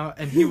god now,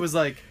 and he was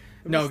like,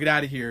 no, get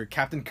out of here.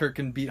 Captain Kirk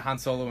can beat Han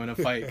Solo in a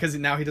fight because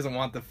now he doesn't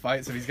want the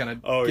fight, so he's gonna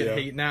get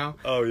hate now.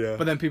 Oh yeah.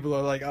 But then people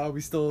are like, oh,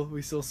 we still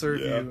serve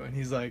you, and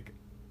he's like,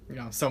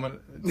 someone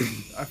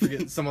I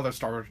forget some other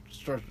Star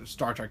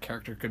Trek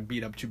character could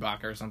beat up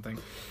Chewbacca or something.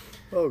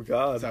 Oh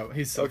god. So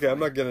he's so okay. funny. I'm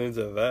not getting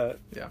into that.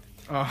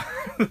 Yeah.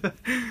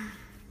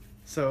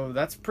 So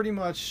that's pretty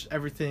much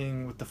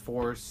everything with the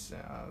Force.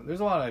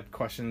 There's a lot of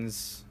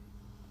questions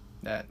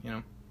that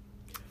Are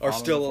follow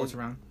still the Force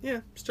around.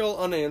 still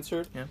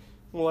unanswered. Yeah.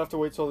 We'll have to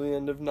wait till the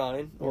end of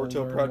 9 or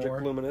till Or Project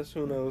more. Luminous.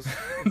 Who knows?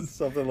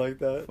 Something like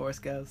that. Force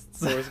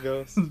ghosts. Force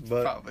Ghosts.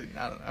 But Probably.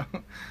 I don't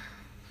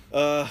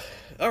know.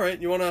 all right.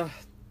 You want to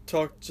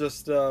talk?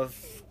 Just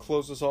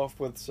close us off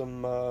with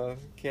some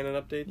canon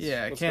updates.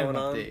 Yeah, What's canon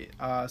going on? update.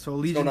 So What's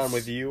Allegiance. going on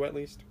with you, at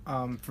least?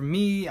 For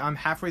me, I'm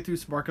halfway through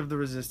Spark of the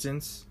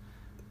Resistance.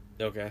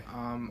 Okay.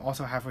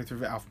 Also halfway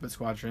through Alphabet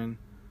Squadron,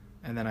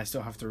 and then I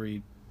still have to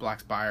read Black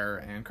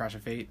Spire and Crash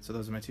of Fate. So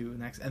those are my 2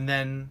 next, and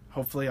then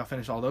hopefully I'll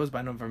finish all those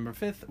by November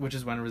 5th, which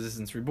is when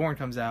Resistance Reborn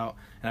comes out,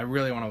 and I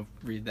really want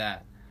to read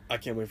that. I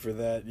can't wait for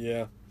that.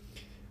 Yeah.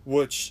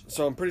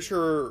 So I'm pretty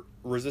sure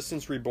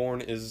Resistance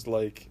Reborn is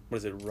like, what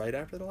is it, right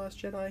after The Last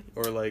Jedi?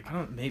 Or like, I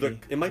don't maybe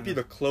it might be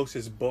the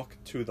closest book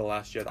to The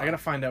Last Jedi. I gotta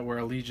find out where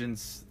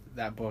Allegiance,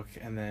 that book,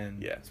 and then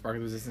Yeah. Spark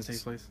of the Resistance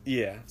takes place.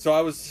 Yeah. So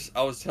I was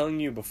telling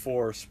you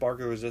before Spark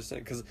of the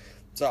Resistance,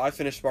 so I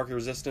finished Spark of the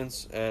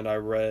Resistance and I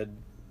read,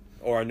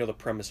 or I know the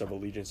premise of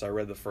Allegiance. I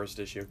read the first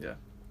issue. Yeah.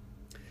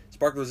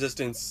 Spark of the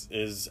Resistance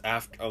is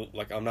after,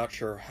 like, I'm not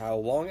sure how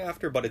long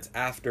after, but it's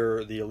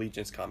after the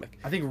Allegiance comic.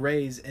 I think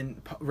Ray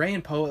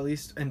and Poe at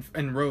least,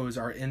 and Rose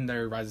are in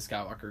their Rise of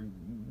Skywalker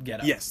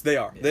getup. Yes, they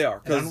are. Yeah. They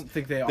are. And I don't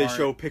think they are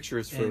show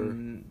pictures for.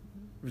 in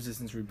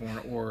Resistance Reborn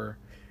or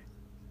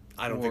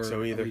I don't think or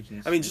so either.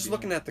 Allegiance I mean, would just be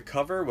looking hard. at the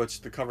cover,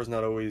 which the cover's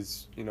not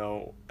always,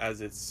 as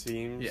it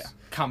seems. Yeah,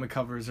 comic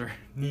covers are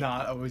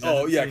not always.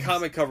 Oh as it yeah, seems.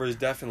 comic covers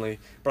definitely.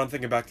 But I'm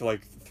thinking back to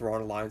like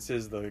Thrawn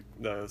Alliances, the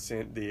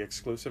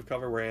exclusive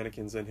cover where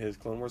Anakin's in his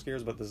Clone Wars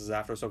gears, but this is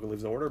after Ahsoka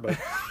leaves the Order. But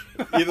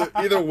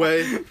either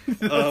way,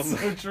 That's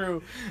so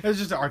true. It's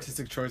just an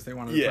artistic choice. They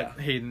wanted to Yeah.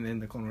 put Hayden in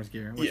the Clone Wars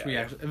gear, which Yeah, we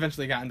yeah. actually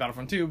eventually got in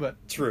Battlefront 2, but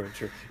True.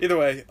 Either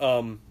way,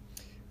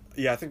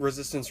 yeah, I think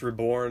Resistance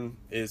Reborn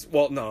is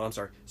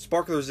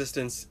Sparkle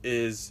Resistance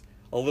is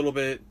a little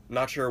bit,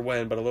 not sure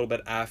when, but a little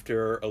bit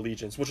after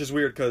Allegiance, which is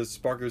weird because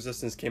Sparkle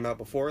Resistance came out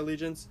before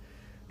Allegiance.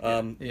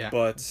 Yeah.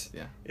 But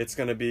Yeah. it's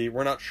gonna be.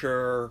 We're not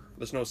sure.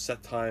 There's no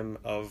set time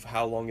of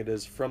how long it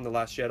is from The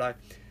Last Jedi,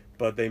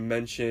 but they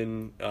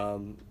mention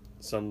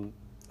some.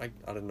 I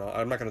don't know.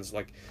 I'm not gonna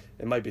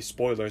it might be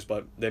spoilers,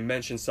 but they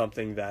mention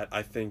something that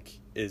I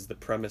think is the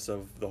premise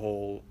of the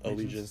whole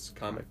Allegiance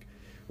comic,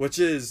 which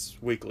is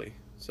weekly.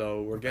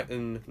 So we're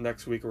getting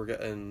next week. We're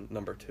getting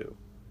number 2.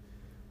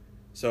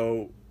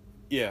 So,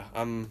 yeah,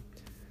 I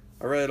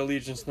read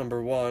Allegiance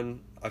number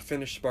 1. I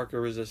finished Spark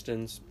of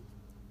Resistance.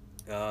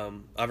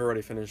 I've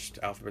already finished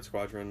Alphabet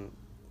Squadron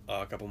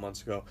a couple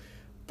months ago,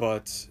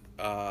 but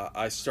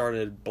I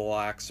started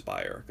Black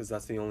Spire because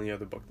that's the only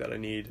other book that I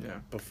need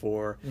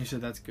before. you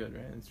said that's good,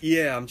 right?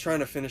 Yeah, I'm trying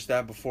to finish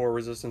that before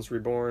Resistance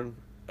Reborn.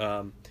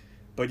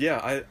 But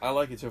yeah, I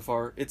like it so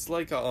far. It's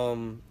like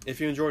if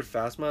you enjoyed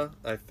Phasma,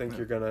 I think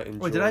you're gonna enjoy.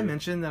 Wait, did I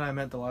mention that I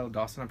met Delilah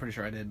Dawson? I'm pretty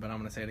sure I did, but I'm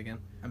gonna say it again.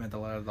 I met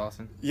Delilah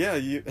Dawson. Yeah,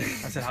 you. I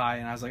said hi,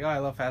 and I was like, "Oh, I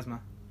love Phasma."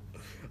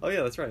 Oh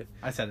yeah, that's right.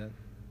 I said it.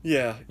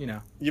 Yeah, You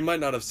know, you might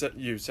not have said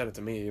it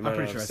to me. You might I'm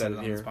pretty not sure I have said it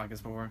on here. this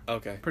podcast before.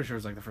 Okay. Pretty sure it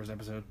was like the first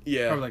episode.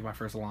 Yeah. Probably like my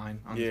first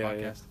line on this Yeah.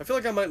 podcast. I feel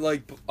like I might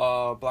like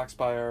Black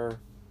Spire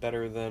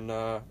better than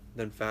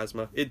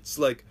Phasma. It's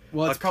like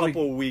Well, it's a probably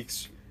couple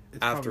weeks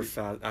it's after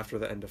probably- after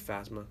the end of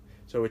Phasma.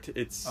 So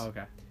it's Oh,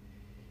 okay.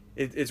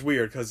 it's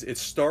weird because it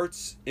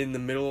starts in the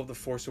middle of The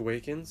Force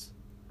Awakens,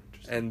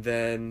 and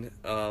then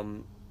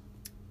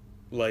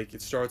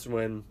it starts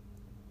when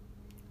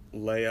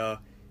Leia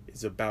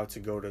is about to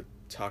go to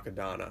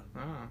Takodana Oh,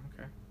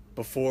 okay.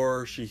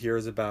 before she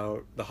hears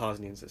about the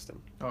Hosnian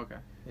system. Oh, okay.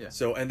 Yeah.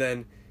 So and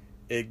then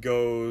it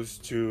goes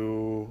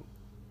to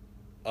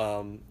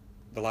The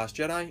Last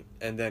Jedi,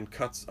 and then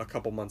cuts a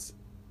couple months.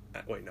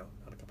 Wait, no,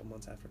 not a couple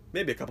months after.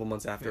 Maybe a couple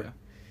months after. Yeah.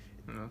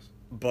 Who knows?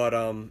 But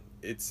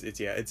it's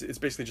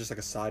basically just like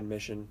a side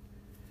mission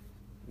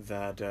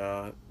that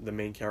the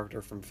main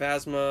character from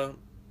Phasma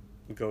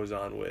goes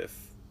on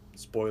with.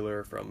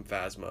 Spoiler from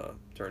Phasma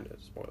turned to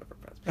spoiler from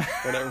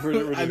Phasma.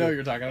 Whatever. I know what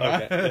you're talking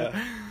about. Okay,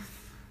 yeah.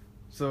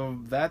 So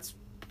that's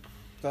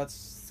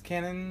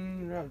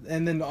canon,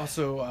 and then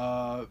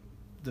also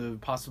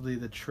possibly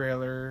the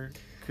trailer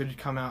could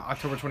come out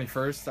October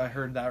 21st. I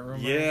heard that rumor.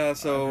 Yeah,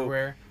 so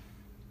everywhere.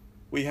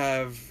 we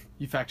have.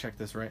 You fact checked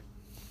this, right?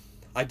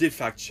 I did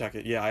fact check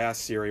it. Yeah, I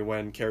asked Siri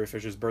when Carrie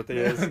Fisher's birthday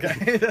is. Okay.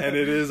 And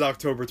it is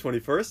October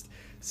 21st.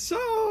 So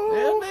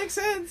It makes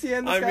sense. Yeah,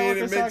 I mean, Skywalker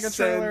it makes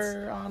Saga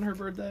trailer on her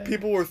birthday.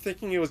 people were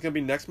thinking it was going to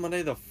be next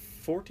Monday, the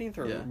 14th,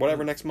 or Yeah.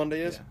 whatever next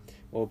Monday is. Yeah.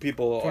 Well,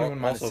 people 21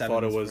 minus also 7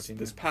 thought it is was 14,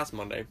 this yeah. past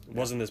Monday. It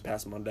wasn't this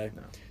past Monday.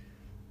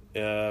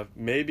 No.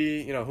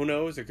 Maybe, who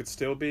knows? It could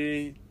still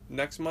be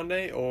next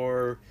Monday,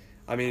 or,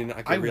 I mean,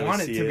 I could I really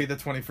want it see to be the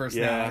 21st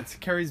now. Yeah. It's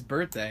Carrie's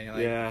birthday.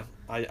 Like, Yeah,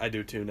 I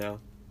do too now.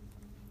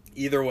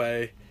 Either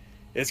way,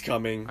 it's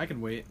coming. I can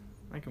wait.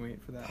 I can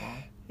wait for that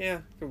long. Yeah,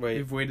 can wait.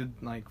 We've waited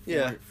like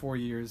 4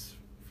 years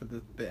for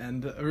the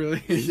end,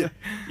 really.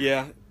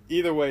 Yeah,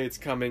 either way, it's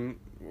coming.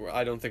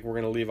 I don't think we're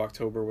going to leave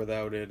October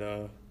without it,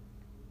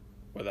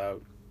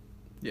 without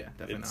Yeah,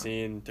 definitely it not.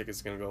 seeing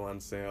tickets going to go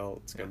on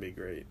sale. It's going to be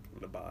great. I'm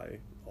going to buy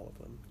all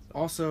of them. So.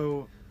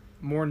 Also,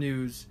 more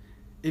news.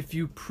 If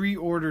you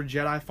pre-order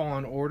Jedi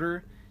Fallen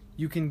Order,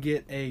 you can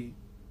get a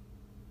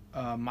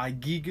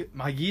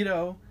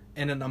Megiddo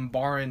and an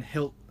Umbaran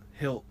hilt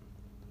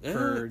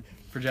for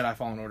Jedi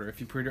Fallen Order. If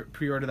you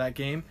pre-order that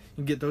game, you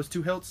can get those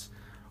 2 hilts,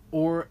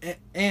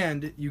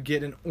 and you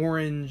get an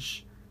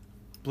orange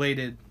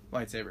bladed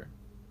lightsaber.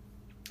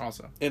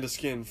 Also, And a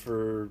skin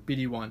for...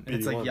 BD1. And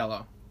it's like BD1.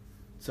 yellow.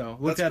 So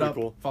look That's that up.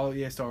 pretty cool. Follow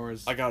EA Star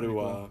Wars. I got Pretty to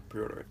cool.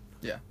 pre-order it.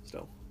 Yeah.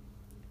 Still.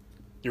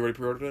 You already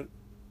pre-ordered it?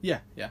 Yeah.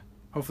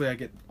 Hopefully I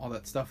get all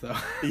that stuff though.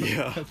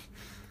 Yeah.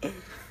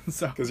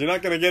 So Because you're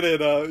not going to get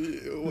it,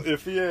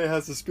 if EA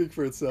has to speak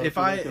for itself, if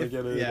you're I not going to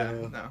get it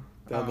no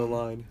down the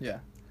line. Yeah.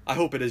 I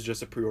hope it is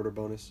just a pre-order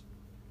bonus.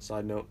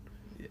 Side note.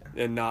 Yeah.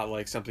 And not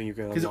like something you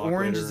can Because unlock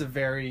orange later. is a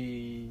very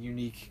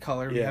unique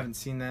color. We Yeah. haven't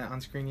seen that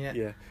on screen yet.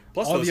 Yeah.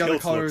 Plus All those the other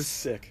hilts look colors-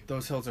 sick.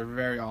 Those hilts are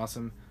very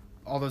awesome.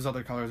 All those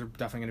other colors are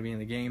definitely going to be in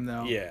the game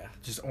though. Yeah.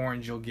 Just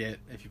orange you'll get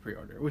if you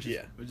pre-order, which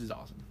is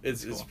awesome.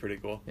 It's cool. pretty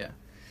cool. Yeah.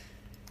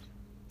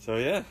 So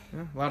yeah.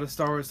 Yeah, a lot of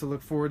Star Wars to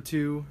look forward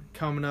to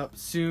coming up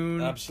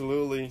soon.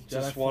 Absolutely. Jedi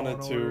Just Fallen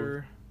wanted to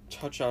Order.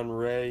 touch on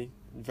Rey.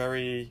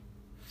 Very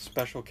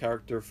special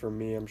character for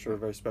me. I'm sure a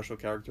very special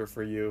character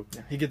for you.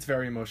 Yeah, he gets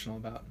very emotional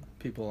about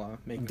people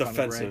making Defensive.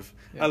 fun of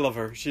Rey. Yeah. I love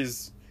her.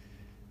 She's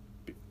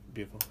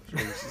beautiful.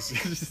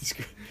 It's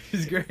great.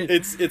 She's great.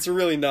 It's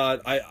really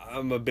not.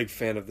 I'm a big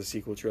fan of the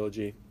sequel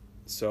trilogy,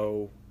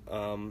 so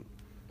I'm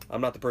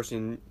not the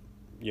person,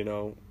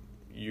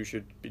 you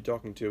should be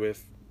talking to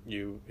if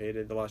you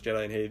hated The Last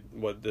Jedi and hate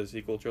what the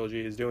sequel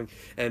trilogy is doing.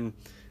 And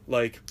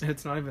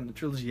it's not even the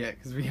trilogy yet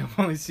because we have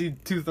only seen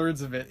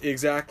 2/3 of it.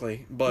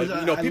 Exactly,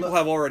 but people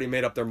have already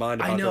made up their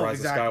mind about the Rise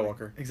of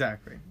Skywalker.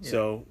 Exactly. Yeah.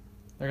 So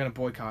they're gonna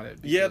boycott it.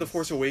 Yeah, The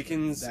Force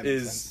Awakens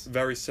is sense.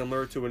 very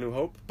similar to A New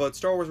Hope, but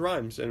Star Wars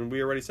rhymes, and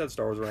we already said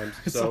Star Wars rhymes,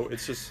 so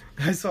it's just...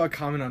 I saw a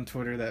comment on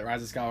Twitter that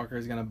Rise of Skywalker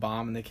is gonna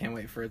bomb, and they can't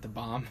wait for it to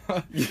bomb.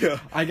 Yeah.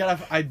 I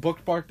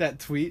bookmarked that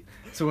tweet,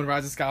 so when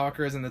Rise of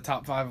Skywalker is in the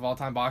top 5 of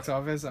all-time box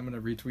office, I'm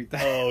gonna retweet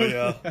that. Oh,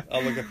 yeah.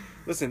 I'll look at...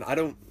 Listen, I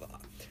don't...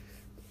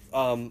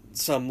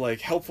 some,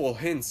 helpful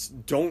hints.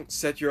 Don't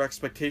set your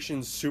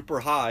expectations super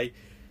high,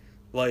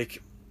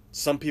 like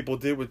some people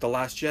did with The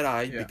Last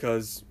Jedi,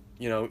 because...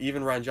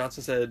 even Rian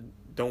Johnson said,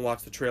 don't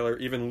watch the trailer.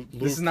 Even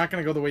Luke... This is not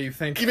going to go the way you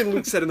think. Even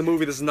Luke said in the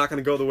movie, this is not going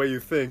to go the way you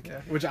think. Yeah,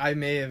 which I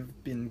may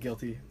have been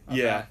guilty of.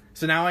 Yeah. That.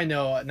 So now I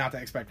know not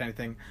to expect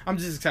anything. I'm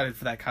just excited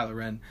for that Kylo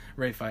Ren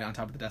Rey fight on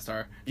top of the Death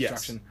Star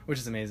destruction, which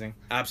is amazing.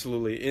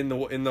 Absolutely. In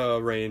the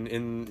rain,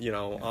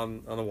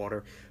 on the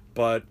water.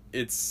 But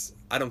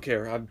I don't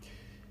care.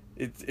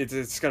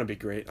 It's going to be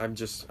great. I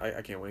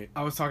can't wait.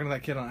 I was talking to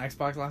that kid on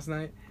Xbox last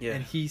night,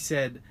 and he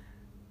said,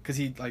 because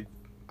he,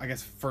 I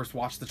guess first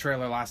watched the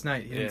trailer last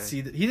night. He didn't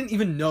see he didn't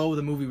even know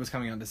the movie was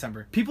coming out in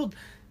December. People,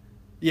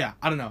 I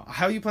don't know.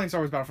 How are you playing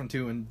Star Wars Battlefront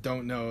 2 and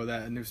don't know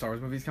that a new Star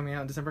Wars movie is coming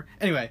out in December?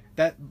 Anyway,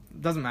 that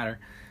doesn't matter.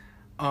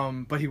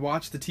 But he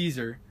watched the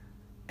teaser,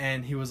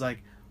 and he was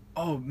like,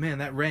 "Oh man,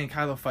 that Rey and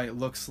Kylo fight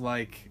looks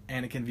like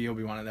Anakin v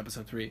Obi-Wan in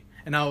Episode 3."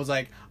 And I was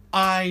like,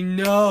 "I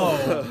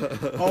know!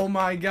 Oh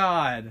my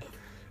god!"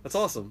 That's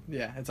awesome.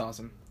 Yeah, it's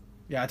awesome.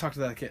 Yeah, I talked to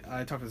that kid.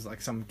 I talked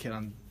to some kid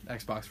on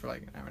Xbox for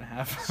an hour and a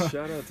half.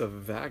 Shout out to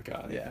that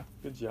guy. Yeah.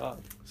 Good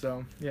job.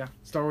 So, yeah.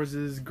 Star Wars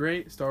is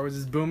great. Star Wars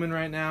is booming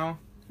right now.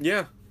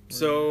 Yeah.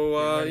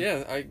 So,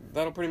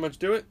 that'll pretty much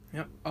do it.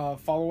 Yep.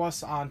 Follow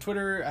us on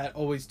Twitter at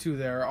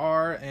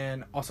always2thereare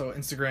and also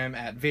Instagram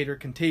at Vader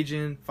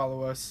Contagion.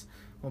 Follow us.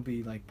 We'll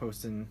be,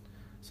 posting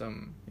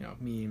some,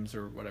 memes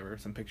or whatever,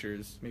 some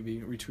pictures. Maybe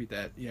retweet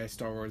that EA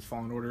Star Wars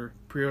Fallen Order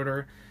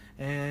pre-order.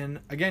 And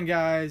again,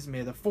 guys,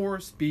 may the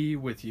Force be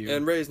with you.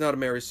 And Rey's not a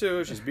Mary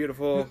Sue. She's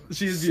beautiful.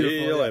 She is beautiful.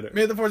 See you later.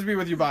 May the Force be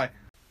with you. Bye.